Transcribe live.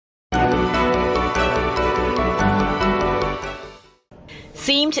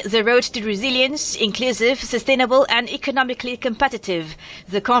Themed The Road to Resilience, Inclusive, Sustainable and Economically Competitive,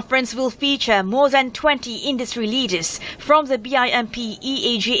 the conference will feature more than 20 industry leaders from the BIMP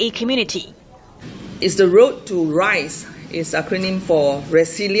EAGA community. It's the Road to Rise is acronym for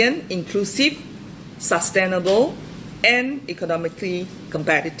Resilient, Inclusive, Sustainable and Economically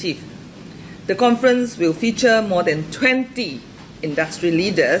Competitive. The conference will feature more than 20 industry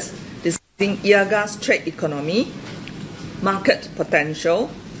leaders discussing EAGA's trade economy, market potential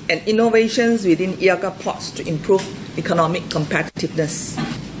and innovations within EAGA ports to improve economic competitiveness.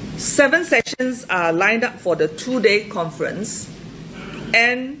 7 sessions are lined up for the 2-day conference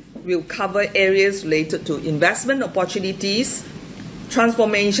and will cover areas related to investment opportunities,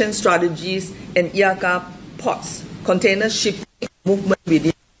 transformation strategies and EAGA ports, container shipping movement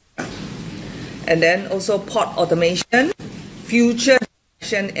within EAGA. And then also port automation, future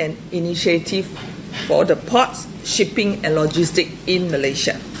direction and initiative for the ports, shipping and logistics in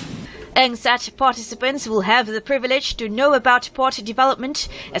Malaysia. ENGSAT participants will have the privilege to know about port development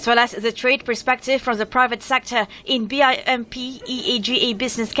as well as the trade perspective from the private sector in BIMP EAGA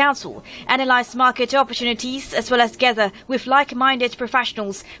Business Council, analyse market opportunities as well as gather with like-minded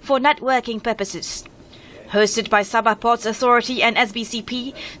professionals for networking purposes. Hosted by Sabah Ports Authority and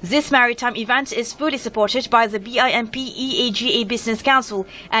SBCP, this maritime event is fully supported by the BIMP EAGA Business Council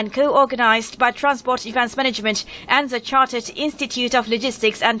and co-organised by Transport Events Management and the Chartered Institute of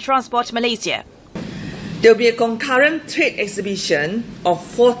Logistics and Transport Malaysia. There will be a concurrent trade exhibition of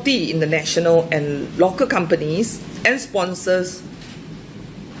 40 international and local companies and sponsors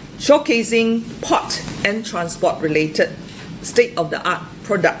showcasing port and transport-related state-of-the-art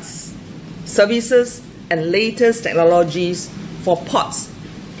products, services and latest technologies for ports,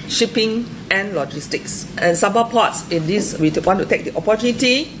 shipping and logistics. And Sabah Ports, in this, we want to take the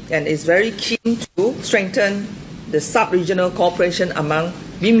opportunity and is very keen to strengthen the sub-regional cooperation among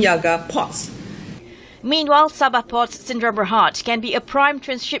BIMP EAGA ports. Meanwhile, Sabah Ports Sdn Bhd can be a prime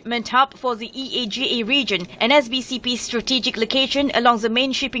transshipment hub for the EAGA region, an SBCP strategic location along the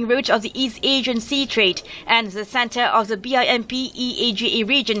main shipping route of the East Asian Sea Trade, and the centre of the BIMP EAGA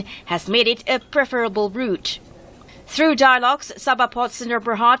region has made it a preferable route. Through dialogues, Sabah Ports Sdn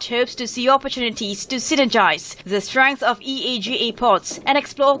Bhd hopes to see opportunities to synergize the strength of EAGA ports and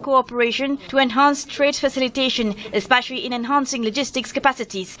explore cooperation to enhance trade facilitation, especially in enhancing logistics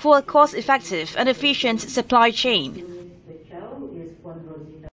capacities for a cost-effective and efficient supply chain.